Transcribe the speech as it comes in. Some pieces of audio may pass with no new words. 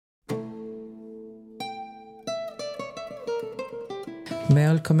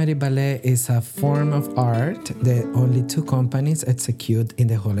Male comedy ballet is a form of art that only two companies execute in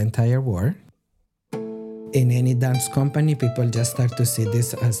the whole entire world. In any dance company, people just start to see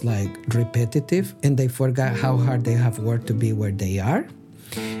this as like repetitive, and they forget how hard they have worked to be where they are.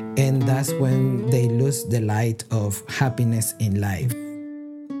 And that's when they lose the light of happiness in life.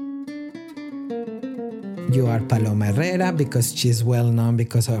 You are Paloma Herrera because she's well known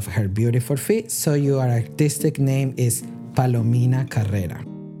because of her beautiful feet, so your artistic name is Palomina Carrera.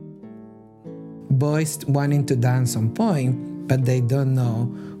 Boys wanting to dance on point, but they don't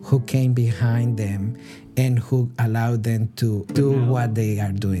know who came behind them and who allowed them to do what they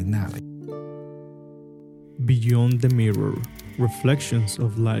are doing now. Beyond the mirror, reflections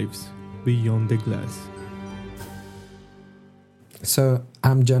of lives beyond the glass. So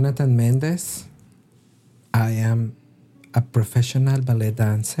I'm Jonathan Mendez. I am a professional ballet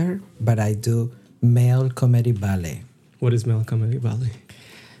dancer, but I do male comedy ballet. What is male comedy ballet?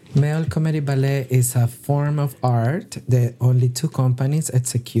 Male comedy ballet is a form of art that only two companies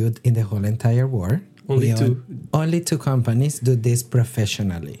execute in the whole entire world. Only two companies do this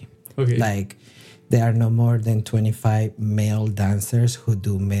professionally. Okay. Like, there are no more than 25 male dancers who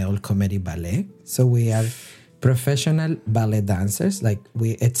do male comedy ballet. So we are professional ballet dancers. Like,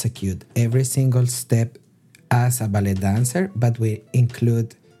 we execute every single step as a ballet dancer, but we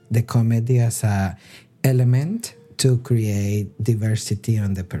include the comedy as a element to create diversity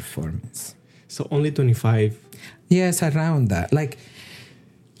on the performance. So only 25? Yes, around that. Like,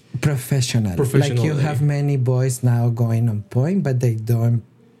 professional. Like, you have many boys now going on point, but they don't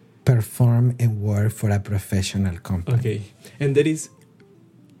perform and work for a professional company. Okay. And that is,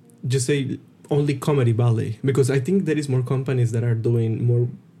 just say, only comedy ballet? Because I think there is more companies that are doing more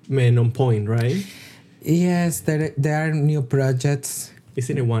men on point, right? Yes, there are new projects.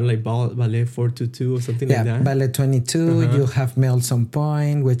 Isn't it one like Ballet 422 or something like that? Yeah, Ballet 22. You have Males on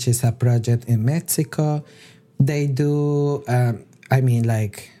Point, which is a project in Mexico. They do,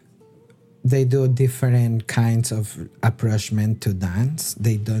 they do different kinds of approachment to dance.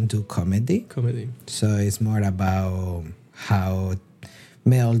 They don't do comedy. So it's more about how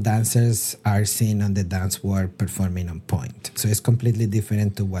male dancers are seen on the dance world performing on point. So it's completely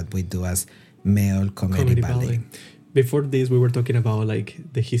different to what we do as male comedy ballet. Before this, we were talking about like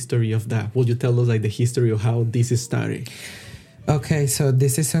the history of that. Would you tell us like the history of how this started? Okay, so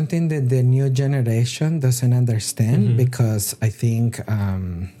this is something that the new generation doesn't understand because I think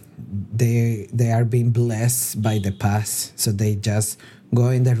they are being blessed by the past. So they just go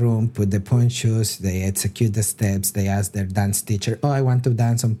in the room, put the point shoes, they execute the steps, they ask their dance teacher, I want to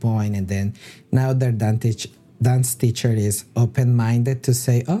dance on point, and then now their dance teacher is open-minded to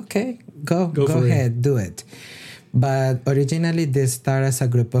say, okay, go ahead, do it. But originally, this started as a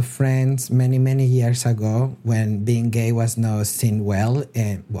group of friends many, many years ago when being gay was not seen well.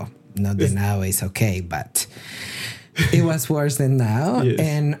 And, not that now it's okay, but it was worse than now. Yes.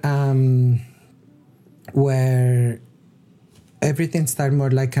 And where everything started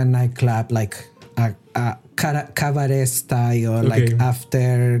more like a nightclub, like a cabaret style, like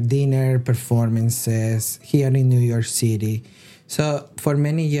after dinner performances here in New York City. So for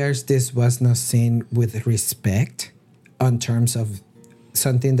many years, this was not seen with respect on terms of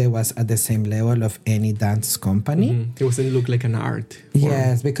something that was at the same level of any dance company. It wasn't look like an art.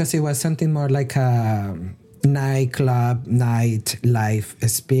 Yes, because it was something more like a nightclub, nightlife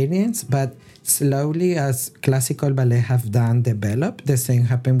experience. But slowly, as classical ballet have developed, the same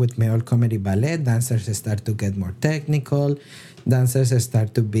happened with male comedy ballet. Dancers start to get more technical. Dancers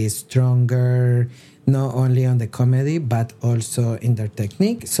start to be stronger, not only on the comedy, but also in their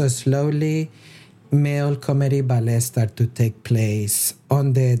technique. So slowly, male comedy ballet start to take place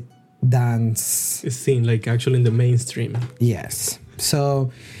on the dance. It's seen like actually in the mainstream. Yes.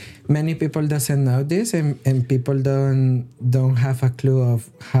 So many people doesn't know this, and people don't have a clue of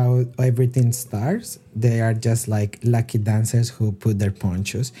how everything starts. They are just like lucky dancers who put their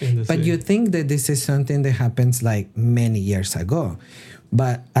ponchos. But you think that this is something that happens like many years ago.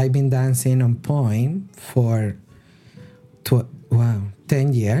 But I've been dancing on point for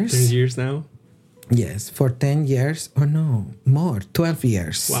 10 years. 10 years now? Yes, for 10 years. Oh, no, more, 12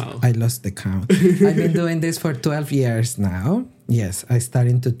 years. Wow. I lost the count. I've been doing this for 12 years now. Yes, I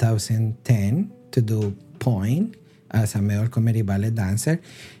started in 2010 to do point as a male comedy ballet dancer.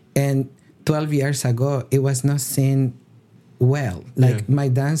 And 12 years ago, it was not seen well. Like my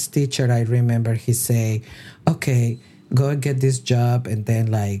dance teacher, I remember he say, okay, go get this job, and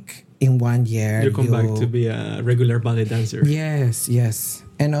then like in 1 year you come back to be a regular ballet dancer. Yes.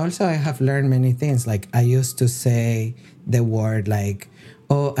 And also I have learned many things. Like I used to say the word like,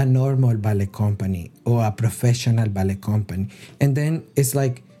 or a normal ballet company or a professional ballet company. And then it's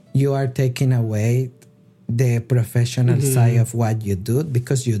like you are taking away the professional side of what you do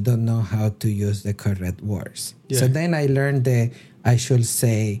because you don't know how to use the correct words. Yeah. So then I learned I should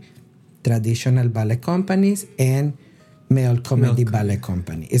say traditional ballet companies and male comedy ballet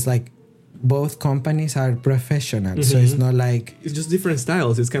company. It's like both companies are professional. So it's not like... It's just different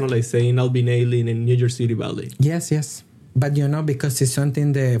styles. It's kind of like saying I'll be nailing in New York City Ballet. Yes. But because it's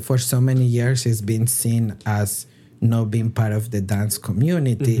something that for so many years it's been seen as not being part of the dance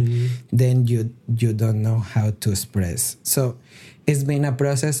community, then you don't know how to express. So it's been a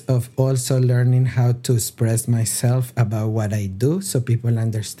process of also learning how to express myself about what I do so people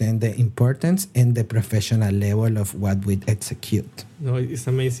understand the importance and the professional level of what we execute. No, it's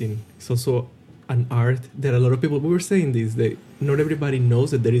amazing. It's also an art that a lot of people, we were saying this, that not everybody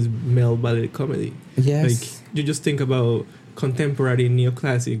knows that there is male ballet comedy. Yes. Like, you just think about contemporary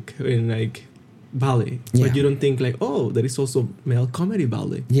neoclassic and like ballet, but you don't think like, oh, there is also male comedy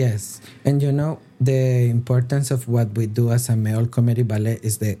ballet. Yes. And the importance of what we do as a male comedy ballet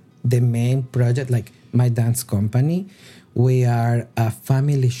is the main project, like my dance company, we are a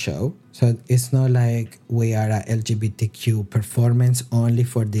family show. So it's not like we are a LGBTQ performance only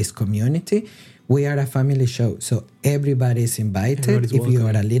for this community. We are a family show. So everybody is invited. Everybody's if you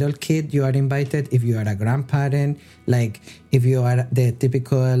are welcome. a little kid, you are invited. If you are a grandparent, like if you are the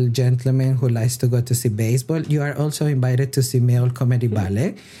typical gentleman who likes to go to see baseball, you are also invited to see male comedy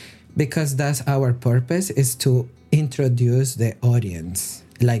ballet, because that's our purpose, is to introduce the audience,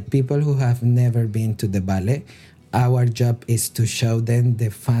 like people who have never been to the ballet. Our job is to show them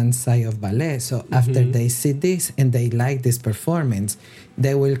the fun side of ballet. So after they see this and they like this performance,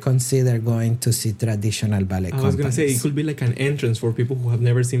 they will consider going to see traditional ballet companies. I was going to say, it could be like an entrance for people who have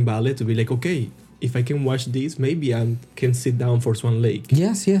never seen ballet to be like, okay, if I can watch this, maybe I can sit down for Swan Lake.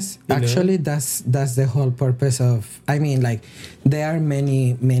 Yes. Actually, that's the whole purpose of... I mean, like, there are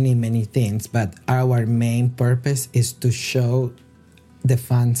many things, but our main purpose is to show the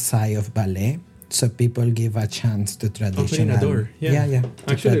fun side of ballet, so people give a chance to traditional... Opening a door. Yeah.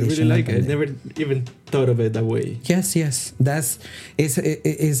 Actually, I really like it. I never even thought of it that way. Yes. That's...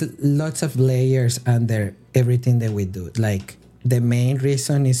 It's lots of layers under everything that we do. Like, the main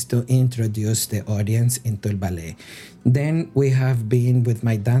reason is to introduce the audience into ballet. Then we have been, with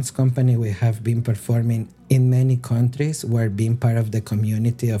my dance company, we have been performing in many countries where being part of the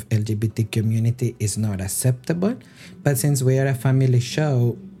community of LGBT community is not acceptable. But since we are a family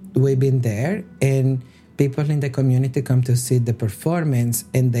show, we've been there, and people in the community come to see the performance,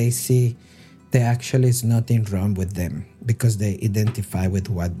 and they see there actually is nothing wrong with them because they identify with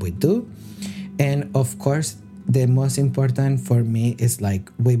what we do. And of course, the most important for me is like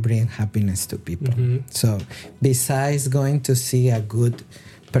we bring happiness to people. So besides going to see a good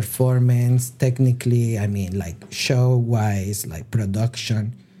performance, technically, I mean, like show-wise, like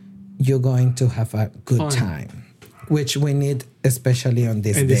production, you're going to have a good time, which we need, especially on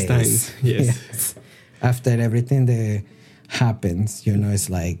these days. Times, yes. After everything that happens, it's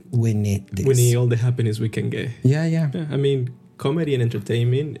like we need this. We need all the happiness we can get. Yeah. I mean, comedy and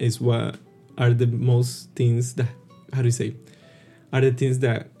entertainment is what are the most things that, are the things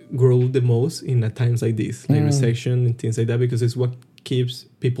that grow the most in times like this, like recession and things like that, because it's what keeps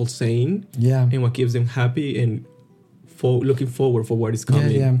people sane, and what keeps them happy and looking forward for what is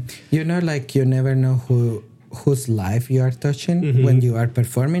coming. Like you never know whose life you are touching when you are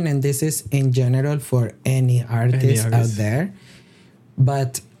performing, and this is in general for any artist out there.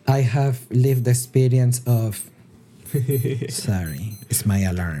 But I have lived the experience of sorry, it's my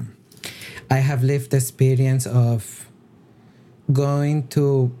alarm. I have lived the experience of going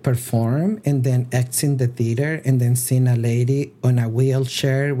to perform and then exiting the theater and then seeing a lady on a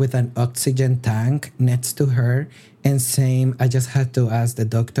wheelchair with an oxygen tank next to her and saying, I just had to ask the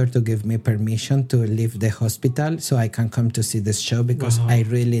doctor to give me permission to leave the hospital so I can come to see this show because I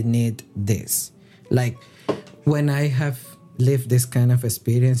really need this. Like, when I have lived this kind of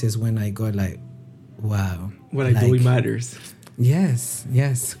experience is when I go like, wow. What I do, it matters. Yes,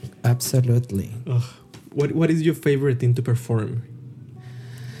 absolutely. What is your favorite thing to perform?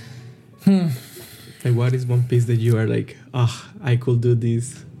 Like, what is one piece that you are like, I could do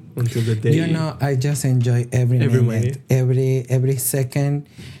this until the day? I just enjoy every minute, every second.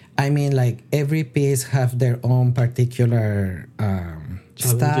 I mean, like, every piece have their own particular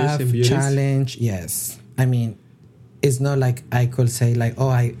stuff, challenge. Yes. I mean, it's not like I could say like,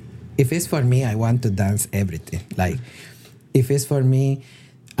 if it's for me, I want to dance everything. Like, if it's for me,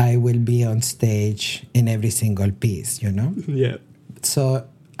 I will be on stage in every single piece, Yeah. So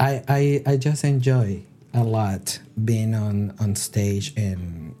I just enjoy a lot being on stage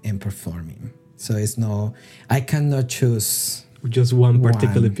and performing. So it's no, I cannot choose Just one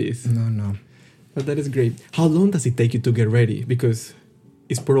particular piece. No. But that is great. How long does it take you to get ready? Because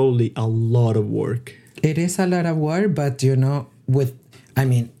it's probably a lot of work. It is a lot of work, but you know,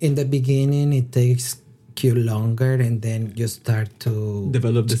 in the beginning it takes you longer, and then you start to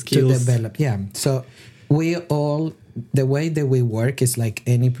develop the skills. So the way that we work is like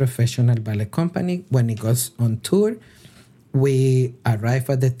any professional ballet company. When it goes on tour, we arrive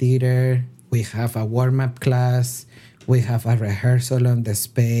at the theater, we have a warm-up class, we have a rehearsal on the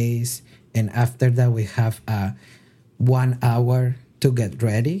space, and after that we have a 1 hour to get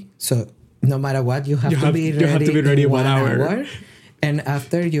ready. So no matter what, you have to be ready in 1 hour. And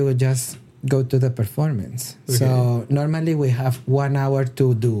after, you just go to the performance. Okay. So normally we have 1 hour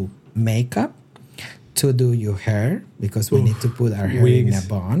to do makeup, to do your hair, because we need to put our hair in a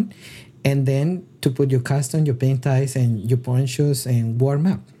bun, and then to put your costume, your paint ties, and your ponchos, and warm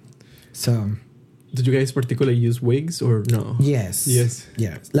up. So, did you guys particularly use wigs or no? Yes.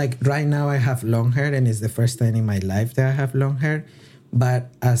 Like right now I have long hair, and it's the first time in my life that I have long hair.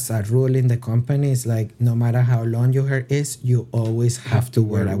 But as a rule in the company, it's like no matter how long your hair is, you always have to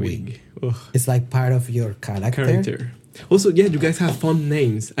wear a wig. Ugh. It's like part of your character. Also, you guys have fun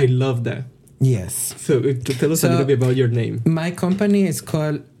names. I love that. Yes. So tell us a little bit about your name. My company is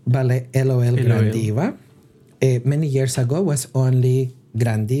called Ballet LOL Grandiva. Many years ago was only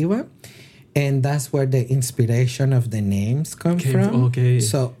Grandiva. And that's where the inspiration of the names came from. Okay.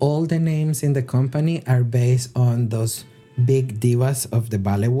 So all the names in the company are based on those big divas of the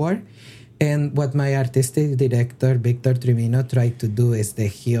ballet world. And what my artistic director, Victor Trimino, tried to do is that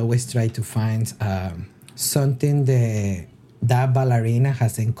he always tried to find something that ballerina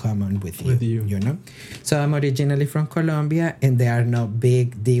has in common with you, you know? So I'm originally from Colombia, and there are no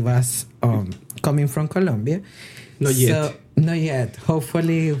big divas coming from Colombia. Not yet. Not yet.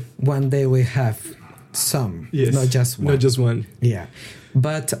 Hopefully one day we have some, not just one. Not just one. Yeah.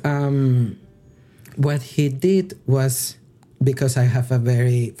 But what he did was, because I have a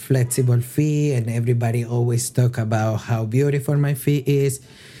very flexible feet and everybody always talk about how beautiful my feet is.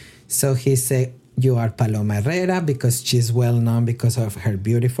 So he said, you are Paloma Herrera because she's well known because of her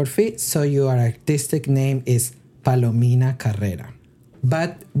beautiful feet. So your artistic name is Palomina Carrera.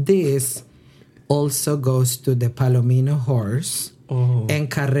 But this also goes to the Palomino horse. Oh.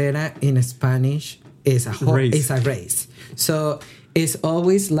 And Carrera in Spanish is a race. So it's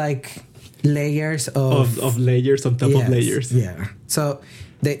always like layers of layers on top of layers. Yeah. So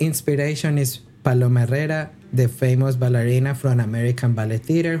the inspiration is Paloma Herrera, the famous ballerina from American Ballet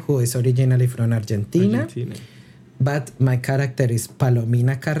Theater, who is originally from Argentina. But my character is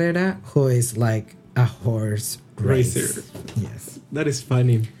Palomina Carrera, who is like a horse racer. Yes. That is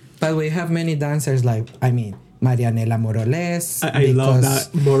funny. But we have many dancers Marianela Moroles. I love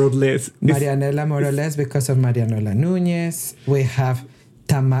that, Moroles. Marianela Moroles because of Marianela Núñez. We have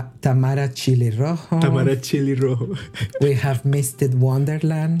Tamara Chili Rojo. We have Misted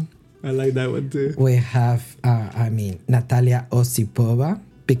Wonderland. I like that one too. We have, Natalia Osipova,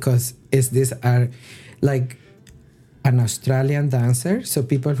 because these are like an Australian dancer. So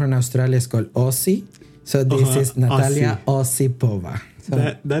people from Australia is called Aussie. So this is Natalia Osipova. So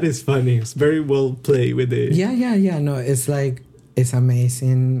that is funny. It's very well played with it. Yeah. No, it's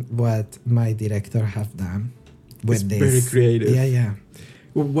amazing what my director have done with this. Very creative. Yeah.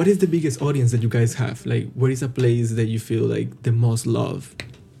 What is the biggest audience that you guys have? Like, what is a place that you feel like the most love?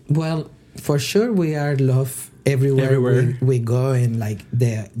 Well, for sure we are loved everywhere. We go, and like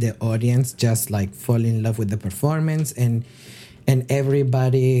the audience just like fall in love with the performance, and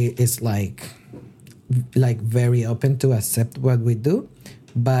everybody is like very open to accept what we do.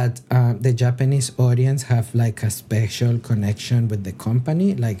 But the Japanese audience have like a special connection with the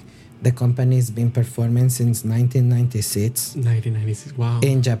company. Like the company has been performing since 1996. 1996, wow.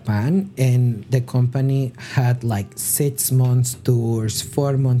 In Japan. And the company had like 6 months tours,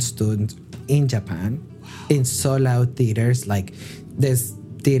 4 months tours in Japan. Wow. In sold-out theaters. Like these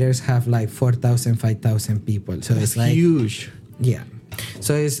theaters have like 4,000, 5,000 people. So that's it's like huge. Yeah.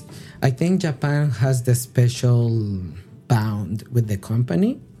 So I think Japan has the special bound with the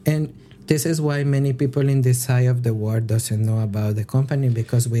company. And this is why many people in this side of the world doesn't know about the company,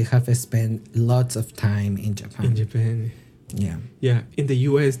 because we have spent lots of time in Japan. Yeah. In the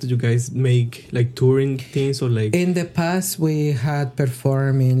US, did you guys make like touring things or like? In the past, we had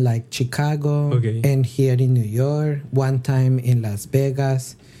performed in like Chicago and here in New York, one time in Las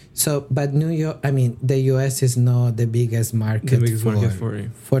Vegas. So, but New York, the US is not the biggest market,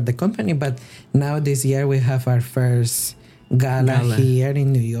 for the company. But now this year we have our first gala here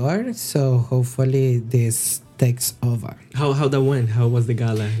in New York. So hopefully this takes over. How that went? How was the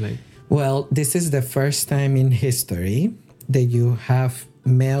gala like? Well, this is the first time in history that you have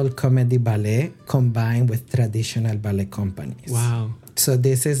male comedy ballet combined with traditional ballet companies. Wow. So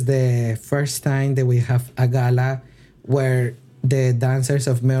this is the first time that we have a gala where the dancers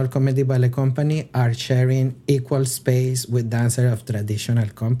of male comedy ballet company are sharing equal space with dancers of traditional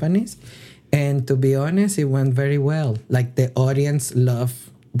companies. And to be honest, it went very well. Like the audience loved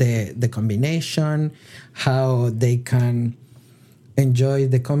the combination, how they can enjoy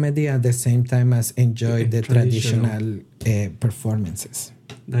the comedy at the same time as enjoy the traditional performances.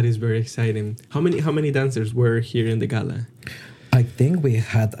 That is very exciting. How many dancers were here in the gala? I think we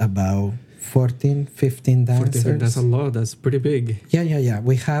had about 14, 15 dancers. 14, that's a lot. That's pretty big. Yeah.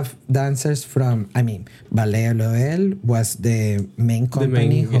 We have dancers from, Ballet LOL was the main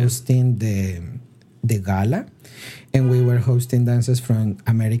company hosting the gala. And we were hosting dancers from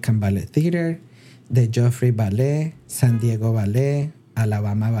American Ballet Theater, the Joffrey Ballet, San Diego Ballet,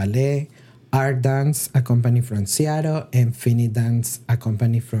 Alabama Ballet, Art Dance, a company from Seattle, and Finney Dance, a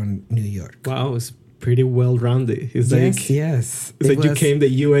company from New York. Wow, it's pretty well-rounded. It's yes. It's like the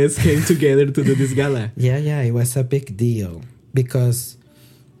US came together to do this gala. Yeah, it was a big deal because,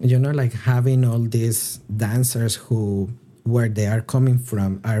 like having all these dancers who, where they are coming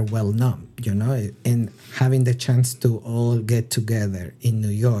from, are well-known, and having the chance to all get together in New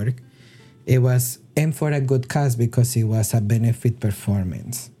York, it was, and for a good cause because it was a benefit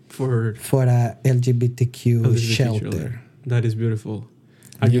performance for a LGBTQ shelter. That is beautiful.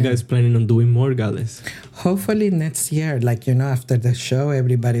 Are you guys planning on doing more galas? Hopefully next year. After the show,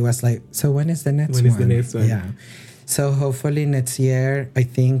 everybody was like, so when is the next one? When is the next one? Yeah. So hopefully next year, I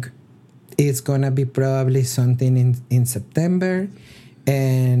think it's going to be probably something in September.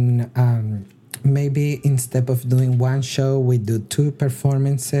 And maybe instead of doing one show, we do 2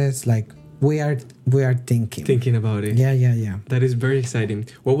 performances. We are thinking about it. Yeah. That is very exciting.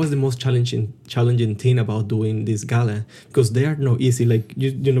 What was the most challenging thing about doing this gala? Because they are not easy.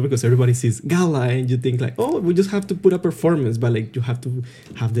 Because everybody sees gala and you think we just have to put a performance, but you have to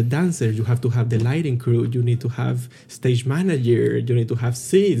have the dancers, you have to have the lighting crew, you need to have stage manager, you need to have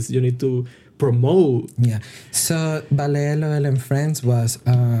seats, you need to promote. Yeah. So Ballet LOL and Friends was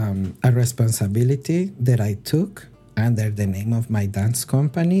a responsibility that I took under the name of my dance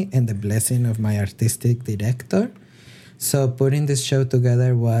company and the blessing of my artistic director. So putting this show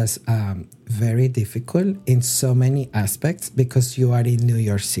together was very difficult in so many aspects because you are in New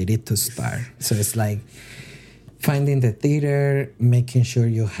York City to start. So it's finding the theater, making sure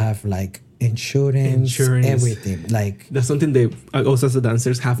you have insurance, everything. That's something that us as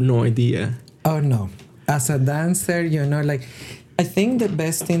dancers have no idea. Oh no. As a dancer, I think the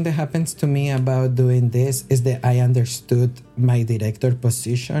best thing that happens to me about doing this is that I understood my director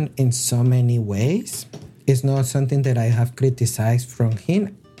position in so many ways. It's not something that I have criticized from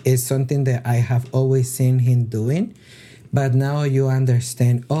him. It's something that I have always seen him doing. But now you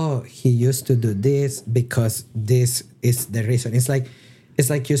understand, he used to do this because this is the reason. It's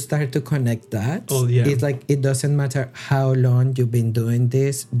like you start to connect that. Oh, yeah. It's it doesn't matter how long you've been doing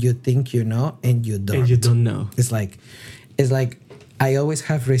this. You think you know and you don't. And you don't know. It's like I always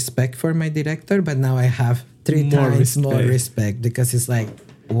have respect for my director, but now I have 3 times more respect because it's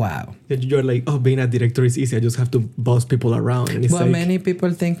wow. You're being a director is easy. I just have to boss people around. And it's many people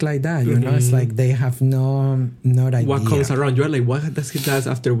think like that, It's they have no idea. What comes around? You're what does he does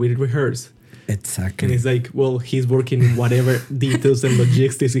after we rehearse? Exactly. And it's he's working in whatever details and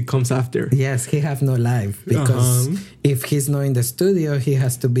logistics it comes after. Yes, he have no life because if he's not in the studio, he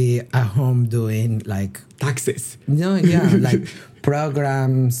has to be at home doing taxes. No, yeah,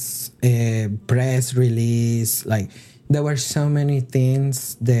 programs, press release. There were so many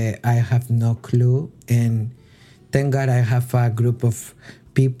things that I have no clue. And thank God I have a group of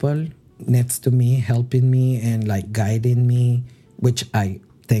people next to me, helping me and guiding me, which I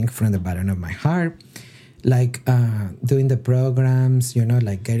thank from the bottom of my heart. Doing the programs,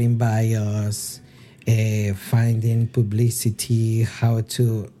 getting bios, finding publicity, how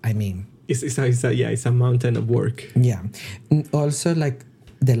to, it's a mountain of work. Yeah. And also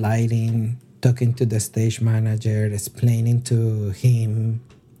the lighting, talking to the stage manager, explaining to him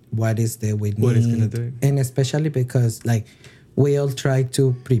what is that we need. What is gonna do. And especially because we all try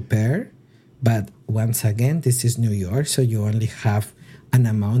to prepare, but once again, this is New York, so you only have an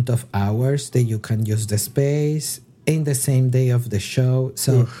amount of hours that you can use the space in the same day of the show.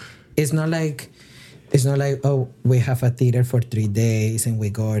 So it's not It's not like, oh, we have a theater for 3 days and we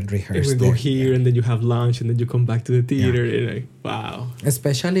go and rehearse. And we go here and then you have lunch and then you come back to the theater. And like, wow.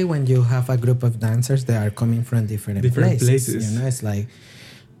 Especially when you have a group of dancers that are coming from different places. You know, it's like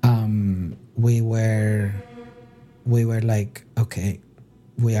we were like, okay,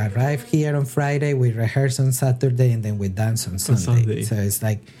 we arrive here on Friday, we rehearse on Saturday, and then we dance on Sunday. So it's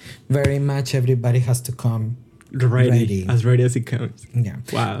like very much everybody has to come ready as it comes. Yeah.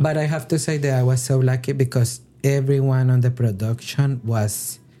 Wow. But I have to say that I was so lucky because everyone on the production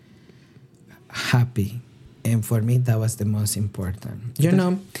was happy. And for me, that was the most important. You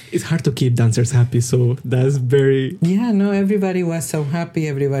know, it's hard to keep dancers happy. So that's very... Yeah, no, everybody was so happy.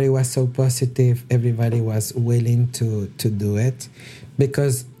 Everybody was so positive. Everybody was willing to do it.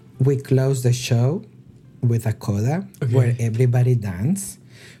 Because we closed the show with a coda where everybody danced.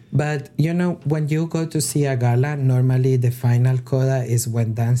 But, you know, when you go to see a gala, normally the final coda is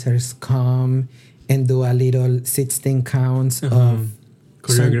when dancers come and do a little 16 counts of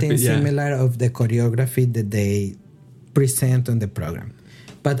something similar of the choreography that they present on the program.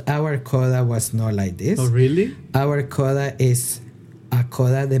 But our coda was not like this. Oh, really? Our coda is a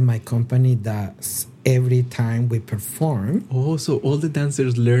coda that my company does every time we perform. Oh, so all the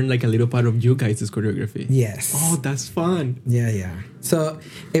dancers learn like a little part of you guys' choreography. Yes. Oh, that's fun. Yeah. So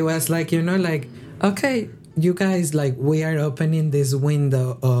it was like, you know, like, okay, you guys, like, we are opening this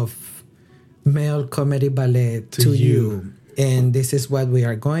window of male comedy ballet to you. And this is what we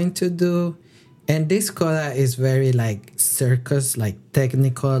are going to do. And this coda is very like circus, like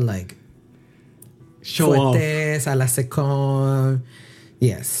technical, like show off. A la seconde.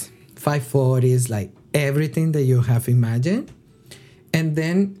 Yes. 540s, like everything that you have imagined. And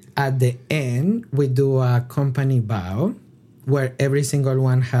then at the end, we do a company bow where every single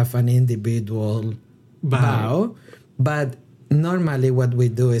one have an individual bow. But normally what we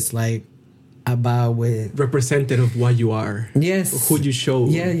do is like a bow with... representative of what you are. Yes. Who you show.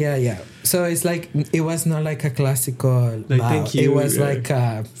 Yeah. So it's like, it was not like a classical like, bow. thank you. It was like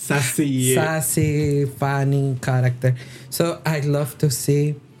a sassy, funny character. So I love to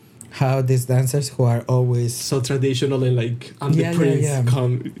see how these dancers who are always so traditional and like I'm the prince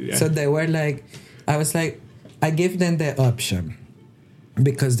come. Yeah. So they were like, I was like, I give them the option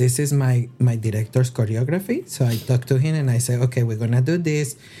because this is my director's choreography. So I talked to him and I said, okay, we're gonna do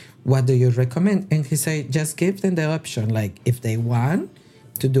this. What do you recommend? And he said, just give them the option. Like if they want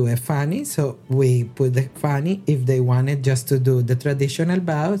to do a funny, so we put the funny. If they wanted just to do the traditional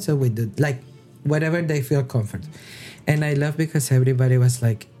bow, so we do like whatever they feel comfortable. And I love because everybody was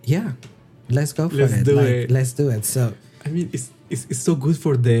like, yeah, let's go for it. Let's do it. So I mean, it's so good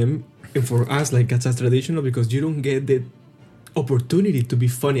for them and for us, like as a traditional, because you don't get the opportunity to be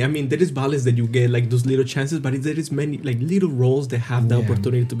funny. I mean, there is ballets that you get like those little chances, but there is many like little roles that have the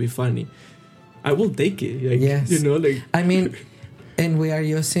opportunity to be funny. I will take it. Like, yes. You know, like I mean, and we are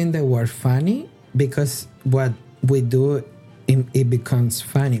using the word funny because what we do, it becomes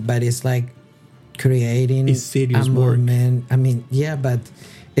funny, but it's like creating a moment. I mean, yeah, but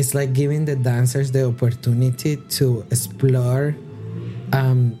it's like giving the dancers the opportunity to explore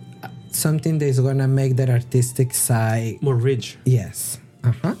something that is gonna make their artistic side more rich. Yes.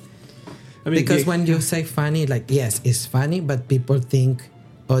 I mean, because when you say funny, like yes, it's funny, but people think,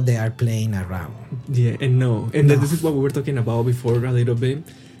 oh, they are playing around. Yeah, and no. This is what we were talking about before a little bit,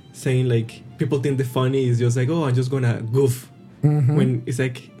 saying like people think the funny is just like, oh, I'm just gonna goof. When it's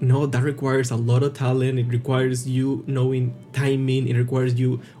like, no, that requires a lot of talent. It requires you knowing timing. It requires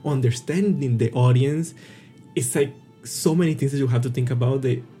you understanding the audience. It's like so many things that you have to think about.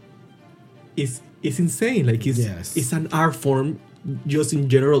 That it's insane. Like it's an art form just in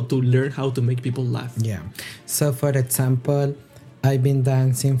general to learn how to make people laugh. Yeah. So for example, I've been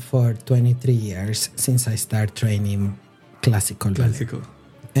dancing for 23 years since I started training classical ballet.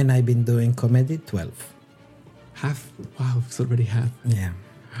 And I've been doing comedy 12. Half? Wow, it's already half. Yeah.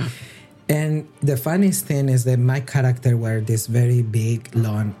 And the funniest thing is that my character wear these very big,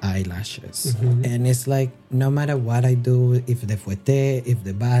 long eyelashes. And it's like, no matter what I do, if the fouette, if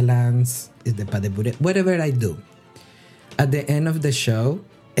the balance, if the pas de bourrée, whatever I do, at the end of the show,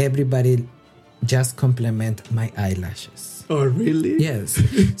 everybody just compliment my eyelashes. Oh, really? Yes.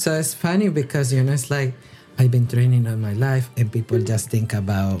 So it's funny because, you know, it's like, I've been training all my life and people just think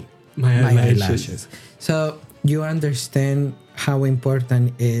about my eyelashes. So you understand how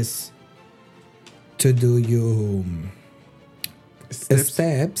important it is to do your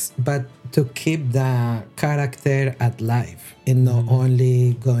steps, but to keep the character at life and not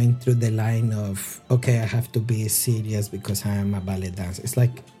only going through the line of, okay, I have to be serious because I am a ballet dancer. It's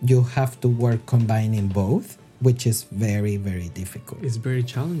like you have to work combining both, which is very, very difficult. It's very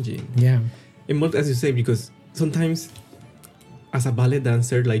challenging. Yeah. as you say, because sometimes as a ballet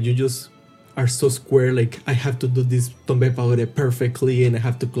dancer, like you just are so square, like I have to do this tombe paure perfectly, and I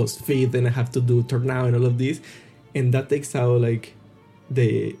have to close feet, and I have to do turnout and all of this, and that takes out like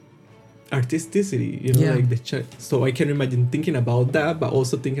the artisticity, you know, Yeah. like so I can imagine thinking about that, but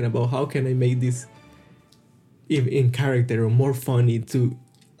also thinking about how can I make this in character or more funny too.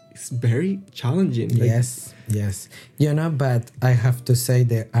 It's very challenging. Like, Yes. You know, but I have to say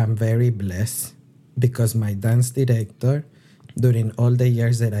that I'm very blessed because my dance director, during all the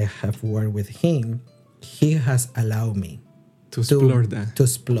years that I have worked with him, he has allowed me to explore that. To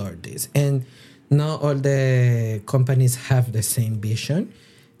explore this. And not all the companies have the same vision.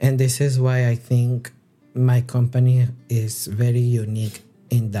 And this is why I think my company is very unique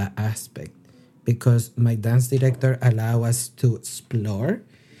in that aspect, because my dance director allow us to explore.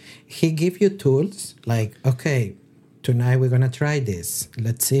 He give you tools like, okay, tonight we're going to try this.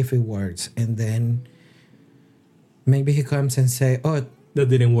 Let's see if it works. And then maybe he comes and say, oh, that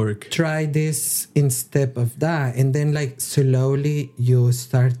didn't work. Try this instead of that. And then like slowly you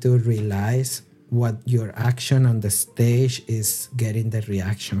start to realize what your action on the stage is getting the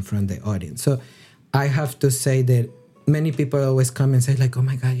reaction from the audience. So I have to say that many people always come and say like, oh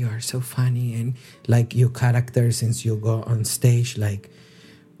my God, you are so funny. And like your character, since you go on stage, like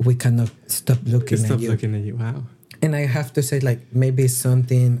we cannot stop looking at you. Wow. And I have to say like, maybe it's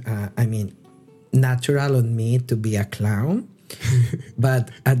something, natural on me to be a clown. But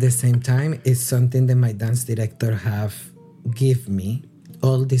at the same time, it's something that my dance director have give me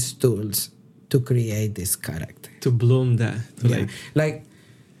all these tools to create this character. To bloom that. Like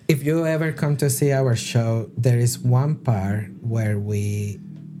if you ever come to see our show, there is one part where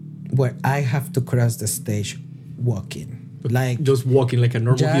I have to cross the stage walking. Like just walking like a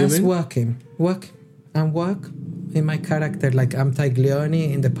normal human? Just walk in my character. Like I'm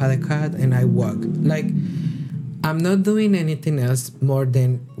Taglioni in the pas de quatre and I walk. Like I'm not doing anything else more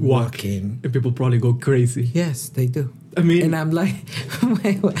than walking. And people probably go crazy. Yes, they do. I mean... And I'm like,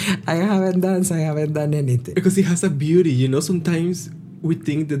 I haven't done anything. Because it has a beauty, you know, sometimes we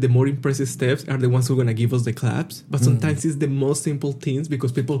think that the more impressive steps are the ones who are going to give us the claps. But sometimes it's the most simple things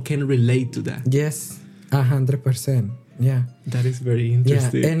because people can relate to that. Yes, 100%. Yeah. That is very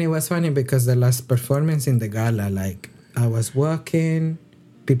interesting. Yeah, and it was funny because the last performance in the gala, like I was walking,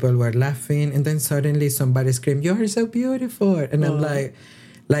 people were laughing, and then suddenly somebody screamed, "You are so beautiful." And I'm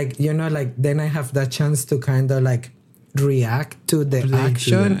like, you know, like then I have that chance to kind of like react to the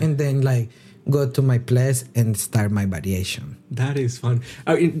action and then like go to my place and start my variation. That is fun.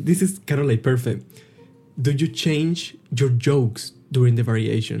 I mean, this is kind of like perfect. Do you change your jokes during the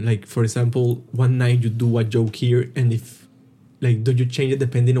variation? Like, for example, one night you do a joke here, and if, like, do you change it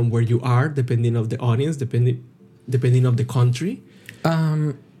depending on where you are, depending on the audience, depending on the country?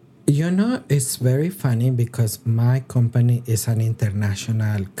 You know, it's very funny because my company is an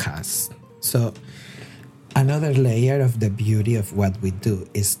international cast. So another layer of the beauty of what we do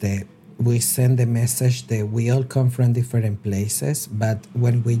is that we send the message that we all come from different places, but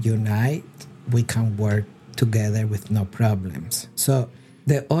when we unite, we can work together with no problems. So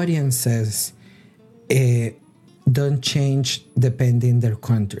the audiences don't change depending their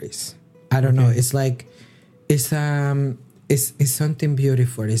countries. I don't know. It's like it's something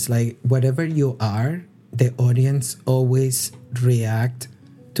beautiful. It's like whatever you are, the audience always react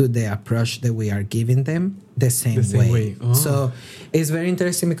to the approach that we are giving them the same way. Oh. So it's very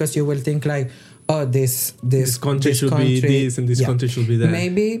interesting because you will think like, oh, this country should be this and this country should be that.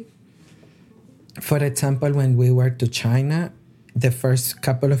 Maybe, for example, when we were to China, the first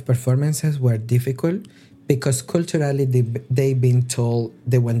couple of performances were difficult because culturally they've been told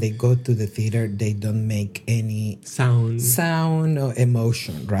that when they go to the theater, they don't make any sound or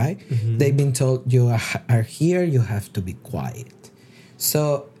emotion, right? Mm-hmm. They've been told you are here, you have to be quiet.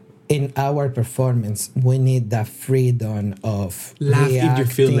 So in our performance, we need that freedom of laugh if you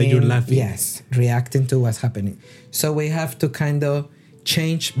feel like you're laughing. Yes, reacting to what's happening. So we have to kind of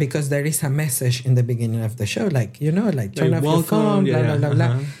change because there is a message in the beginning of the show, like, you know, like turn off your phone, blah, blah,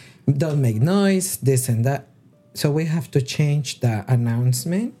 blah. Don't make noise, this and that. So we have to change the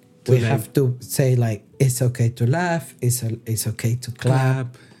announcement. We have to say like, it's okay to laugh, it's okay to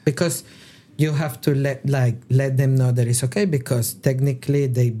clap. Because you have to let them know that it's okay because technically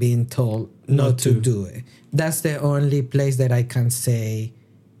they've been told not to do it. That's the only place that I can say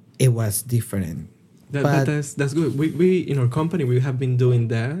it was different. But that's good. We in our company we have been doing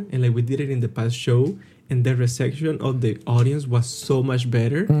that, and like we did it in the past show, and the reception of the audience was so much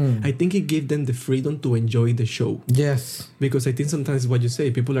better. I think it gave them the freedom to enjoy the show. Yes. Because I think sometimes what you say,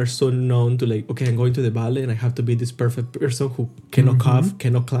 people are so known to like, okay, I'm going to the ballet and I have to be this perfect person who cannot cough,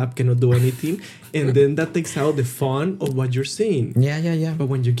 cannot clap, cannot do anything. And then that takes out the fun of what you're saying. Yeah. But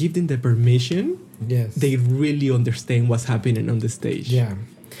when you give them the permission, yes, they really understand what's happening on the stage. Yeah.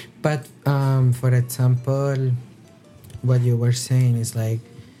 But for example, what you were saying is like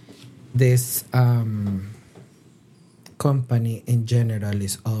this company in general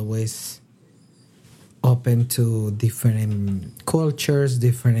is always open to different cultures,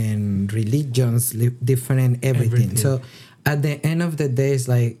 different religions, different everything. So at the end of the day, it's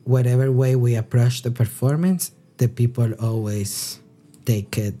like whatever way we approach the performance, the people always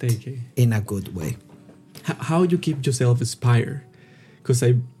take it in a good way. How you keep yourself inspired? Because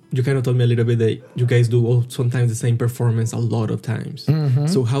you kind of told me a little bit that you guys do sometimes the same performance a lot of times.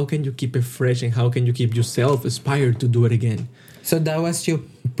 So how can you keep it fresh and how can you keep yourself inspired to do it again? So that was your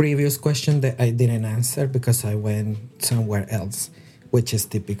previous question that I didn't answer because I went somewhere else, which is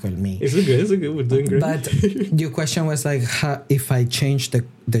typical me. It's okay. We're doing great. But your question was like, how, if I change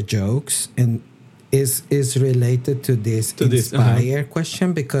the jokes, and is related to this inspire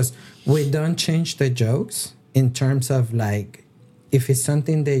question, because we don't change the jokes in terms of like, if it's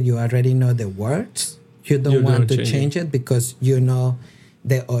something that you already know the words, you don't want to change it because you know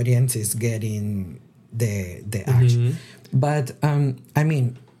the audience is getting the action. But I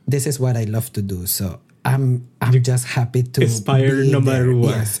mean, this is what I love to do, so I'm just happy to inspire no matter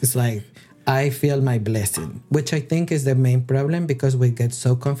what. Yes, it's like I feel my blessing, which I think is the main problem because we get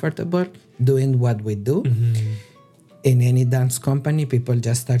so comfortable doing what we do. In any dance company, people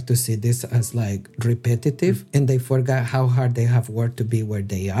just start to see this as like repetitive and they forget how hard they have worked to be where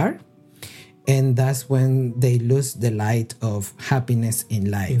they are. And that's when they lose the light of happiness in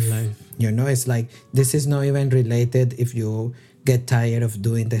life. You know, it's like, this is not even related if you get tired of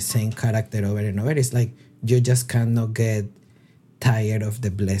doing the same character over and over. It's like, you just cannot get tired of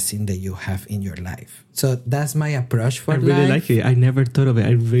the blessing that you have in your life. So that's my approach for life. I really like it. I never thought of it.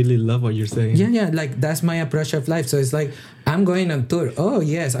 I really love what you're saying. Yeah. Like, that's my approach of life. So it's like, I'm going on tour. Oh,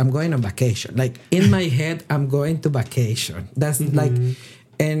 yes, I'm going on vacation. Like, in my head, I'm going to vacation. That's like,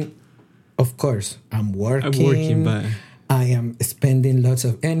 and of course, I'm working, but I am spending lots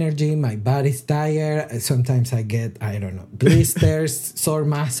of energy. My body's tired. Sometimes I get, I don't know, blisters, sore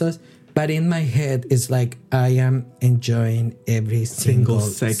muscles. But in my head, it's like I am enjoying every single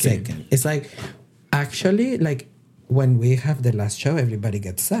second. It's like, actually, like when we have the last show, everybody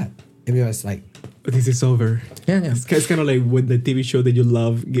gets sad. Everybody's like, this is over. Yeah. It's kind of like when the TV show that you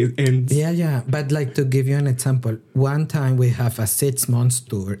love ends. Yeah. But like, to give you an example, one time we have a 6 months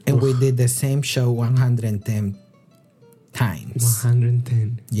tour and we did the same show 110 times.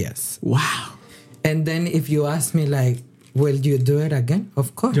 110? Yes. Wow. And then if you ask me like, will you do it again?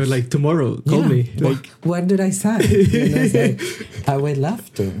 Of course. You're like, tomorrow, call me. Like, what did I say? You know, it's like, I would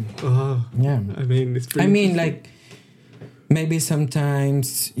love to. Oh, yeah. I mean, it's pretty. I mean, like, maybe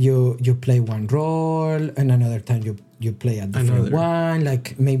sometimes you play one role and another time you play a different one.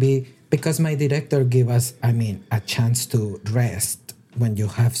 Like, maybe because my director give us, a chance to rest when you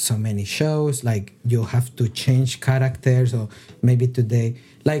have so many shows. Like, you have to change characters, or maybe today,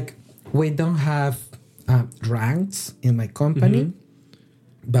 like, we don't have ranks in my company,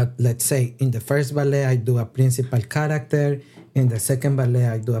 but let's say in the first ballet I do a principal character, in the second ballet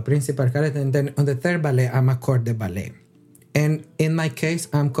I do a principal character, and then on the third ballet I'm a corps de ballet. And in my case,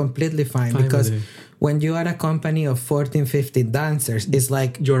 I'm completely fine because when you are a company of 14, 15 dancers, it's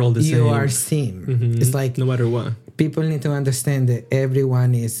like you're all the same. You are same. It's like, no matter what, people need to understand that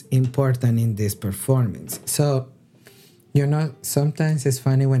everyone is important in this performance. So, you know, sometimes it's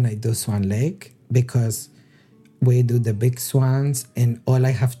funny when I do Swan Lake, because we do the big swans and all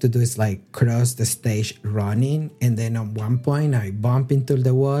I have to do is like cross the stage running, and then at one point I bump into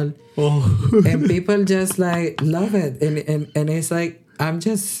the wall and people just like love it, and it's like, I'm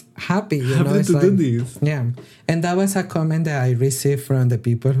just happy, you know. It's like, do this. Yeah. And that was a comment that I received from the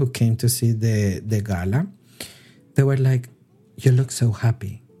people who came to see the gala. They were like, you look so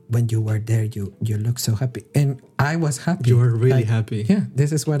happy. When you were there, you look so happy. And I was happy. You were really happy. Yeah,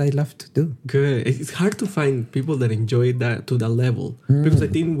 this is what I love to do. Good. It's hard to find people that enjoy that to that level. Because I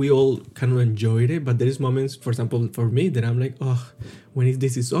think we all kind of enjoyed it, but there is moments, for example, for me, that I'm like, oh, when is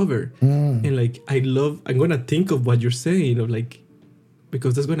this over? And like, I'm going to think of what you're saying, of like,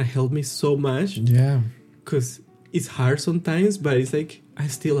 because that's going to help me so much. Yeah. Because it's hard sometimes, but it's like, I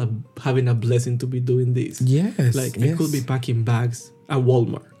still am having a blessing to be doing this. Yes. Like, I could be packing bags at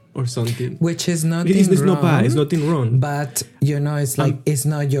Walmart. or something. Which is nothing It's wrong. not bad. It's nothing wrong. But, it's like, it's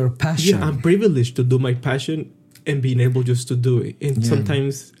not your passion. Yeah, I'm privileged to do my passion and being able just to do it. And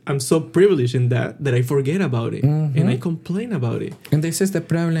sometimes I'm so privileged in that I forget about it and I complain about it. And this is the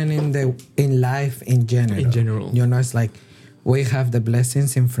problem in life in general. In general. It's like we have the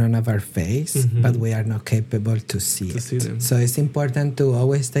blessings in front of our face, but we are not capable to see them. So it's important to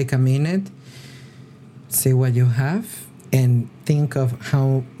always take a minute, see what you have, and think of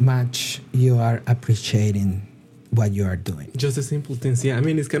how much you are appreciating what you are doing. Just the simple things. Yeah, I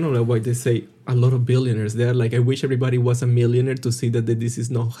mean, it's kind of like what they say, a lot of billionaires. They're like, I wish everybody was a millionaire to see that this is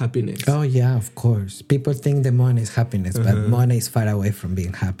not happiness. Oh, yeah, of course. People think the money is happiness, but money is far away from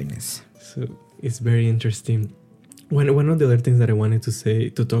being happiness. So it's very interesting. One of the other things that I wanted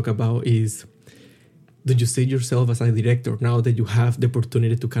to talk about is, do you see yourself as a director now that you have the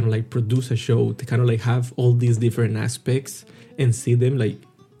opportunity to kind of like produce a show, to kind of like have all these different aspects and see them? Like,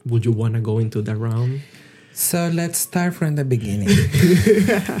 would you want to go into that realm? So let's start from the beginning.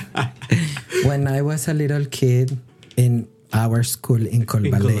 When I was a little kid in our school in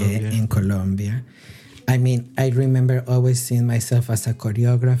Colombia, I mean, I remember always seeing myself as a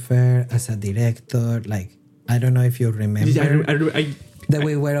choreographer, as a director. Like, I don't know if you remember that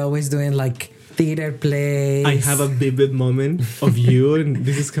we were always doing like theater plays. I have a vivid moment of you, and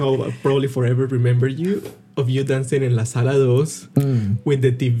this is how I'll probably forever remember you, of you dancing in La Sala 2 with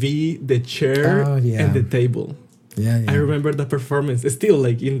the TV, the chair, and the table. Yeah. I remember the performance. Still,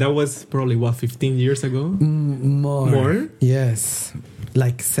 that was probably, 15 years ago? More? Yes.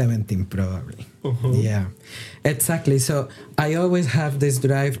 Like 17 probably. Yeah. Exactly. So I always have this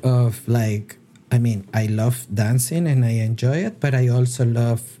drive of I love dancing and I enjoy it, but I also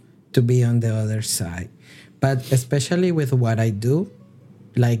love to be on the other side. But especially with what I do,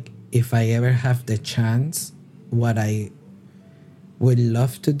 if I ever have the chance, what I would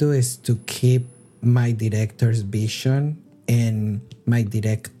love to do is to keep my director's vision and my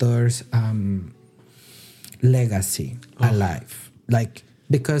director's legacy alive.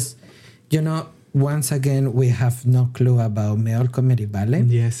 Because, once again, we have no clue about male comedy ballet.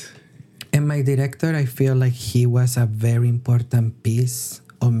 Yes. And my director, I feel like he was a very important piece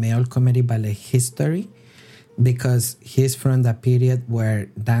of male comedy ballet history, because he's from the period where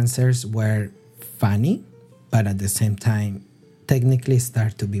dancers were funny, but at the same time, technically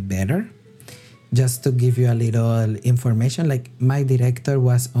start to be better. Just to give you a little information, my director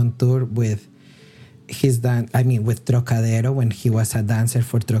was on tour with with Trocadero when he was a dancer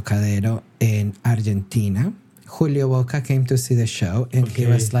for Trocadero in Argentina. Julio Boca came to see the show and he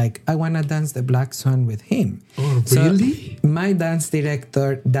was like, I want to dance the Black Swan with him. Oh, really? So my dance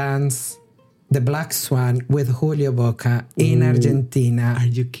director danced the Black Swan with Julio Boca in Argentina. Are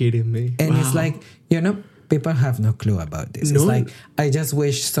you kidding me? And it's people have no clue about this. No. It's I just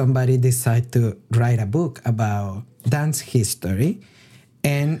wish somebody decide to write a book about dance history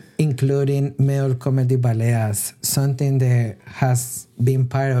and including male comedy ballet as something that has been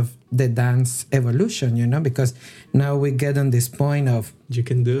part of the dance evolution, because now we get on this point of you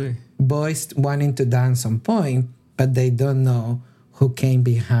can do it. Boys wanting to dance on point, but they don't know who came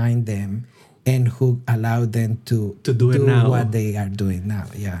behind them and who allowed them to do it now. What they are doing now.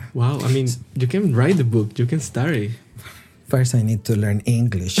 Yeah. Wow. I mean, you can write the book. You can start it. First, I need to learn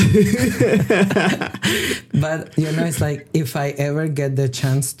English. But, it's if I ever get the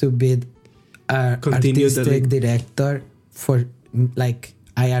chance to be an artistic director for,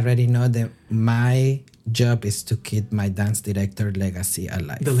 I already know that my job is to keep my dance director legacy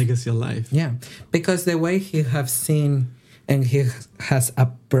alive. The legacy alive. Yeah. Because the way he has seen and he has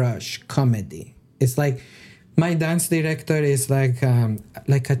approached comedy, it's my dance director is like a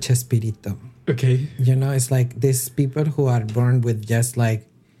Chespirito. Okay. It's these people who are born with just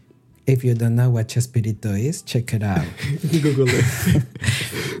if you don't know what Chespirito is, check it out. Google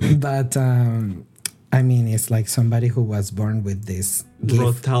it. But, it's somebody who was born with this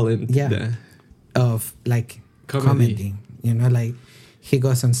raw talent. Yeah. Of comedy. He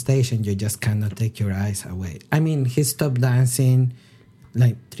goes on stage and you just cannot take your eyes away. He stopped dancing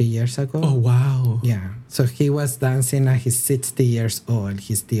 3 years ago. Oh, wow. Yeah. So he was dancing at his 60 years old.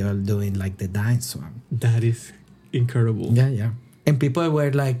 He's still doing the dance one. That is incredible. Yeah. And people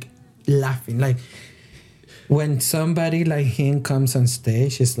were laughing. When somebody like him comes on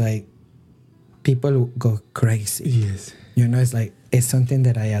stage, it's people go crazy. Yes. It's something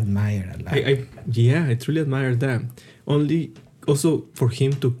that I admire a lot. I truly admire that. Also for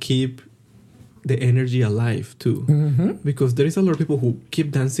him to keep the energy alive too. Mm-hmm. Because there is a lot of people who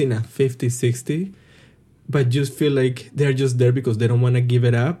keep dancing at 50, 60, but just feel like they're just there because they don't want to give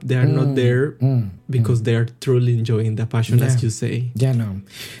it up. They are not there because they are truly enjoying the passion, as you say. Yeah, no.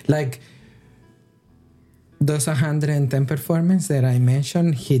 Like those 110 performances that I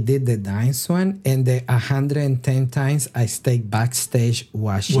mentioned, he did the dance one, and the 110 times I stayed backstage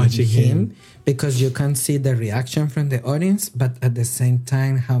watching him because you can see the reaction from the audience, but at the same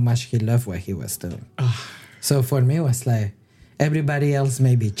time, how much he loved what he was doing. So for me, it was like, everybody else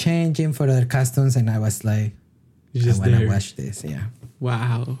may be changing for their costumes, and I was like, I want to watch this. Yeah.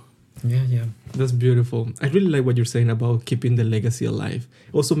 Wow. Yeah. That's beautiful. I really like what you're saying about keeping the legacy alive.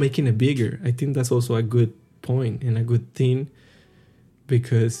 Also making it bigger. I think that's also a good point and a good thing,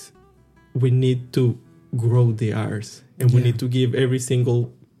 because we need to grow the arts, and we need to give every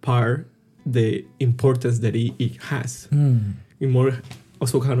single part the importance that it has. In more,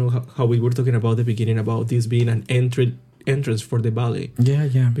 also kind of how we were talking about at the beginning about this being an entrance for the ballet.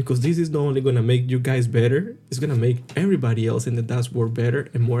 Yeah. Because this is not only going to make you guys better, it's going to make everybody else in the dance world better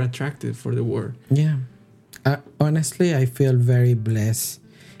and more attractive for the world. Yeah. Honestly, I feel very blessed.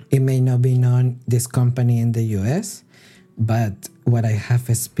 It may not be known, this company in the US, but what I have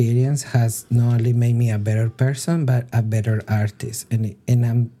experienced has not only made me a better person, but a better artist. And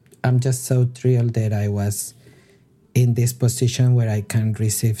I'm just so thrilled that I was in this position where I can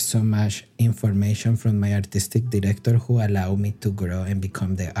receive so much information from my artistic director who allow me to grow and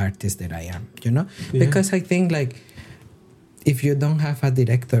become the artist that I am, you know? Yeah. Because I think like if you don't have a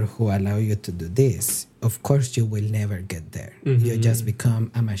director who allow you to do this, of course you will never get there. You just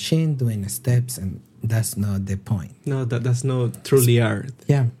become a machine doing steps, and that's not the point. No, that's not truly art.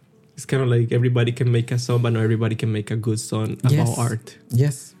 Yeah. It's kind of like everybody can make a song, but not everybody can make a good song about art.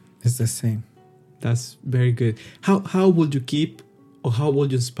 Yes, it's the same. That's very good. How would you keep, or how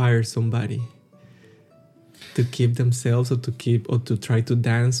would you inspire somebody to keep themselves, or to try to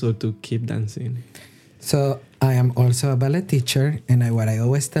dance, or to keep dancing? So I am also a ballet teacher, and what I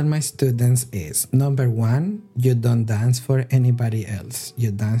always tell my students is, number one, you don't dance for anybody else.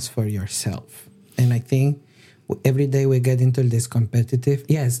 You dance for yourself. And I think every day we get into this competitive.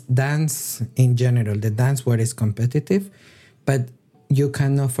 Yes, dance in general, the dance world is competitive, but you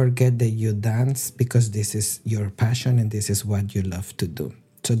cannot forget that you dance because this is your passion and this is what you love to do.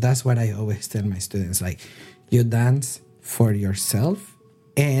 So that's what I always tell my students, like, you dance for yourself.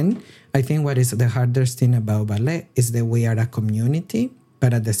 And I think what is the hardest thing about ballet is that we are a community,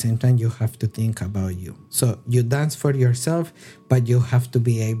 but at the same time, you have to think about you. So you dance for yourself, but you have to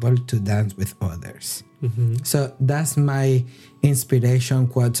be able to dance with others. So that's my inspiration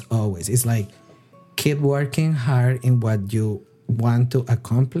quotes always. It's like, keep working hard in what you want to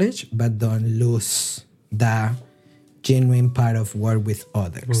accomplish, but don't lose the genuine part of work with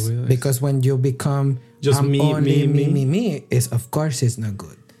others. Because when you become just me, is of course it's not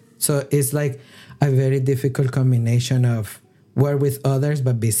good. So it's like a very difficult combination of work with others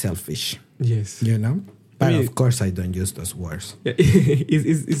but be selfish. Yes, you know. But of course, I don't use those words. Yeah,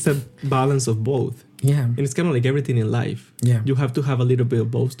 it's a balance of both. Yeah, and it's kind of like everything in life. Yeah, you have to have a little bit of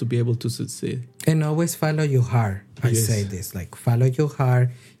both to be able to succeed. And always follow your heart. I say this, like, follow your heart.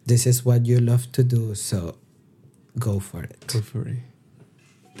 This is what you love to do, so go for it. Go for it.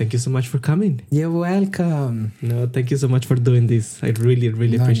 Thank you so much for coming. You're welcome. No, thank you so much for doing this. I really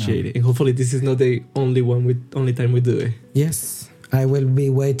appreciate it. And hopefully this is not the only time we do it. Yes, I will be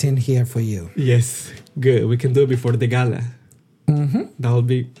waiting here for you. Yes, good. We can do it before the gala. That will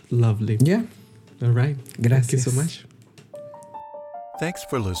be lovely. Yeah. All right. Gracias. Thank you so much. Thanks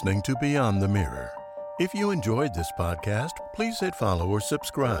for listening to Beyond the Mirror. If you enjoyed this podcast, please hit follow or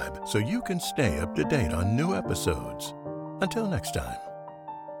subscribe so you can stay up to date on new episodes. Until next time.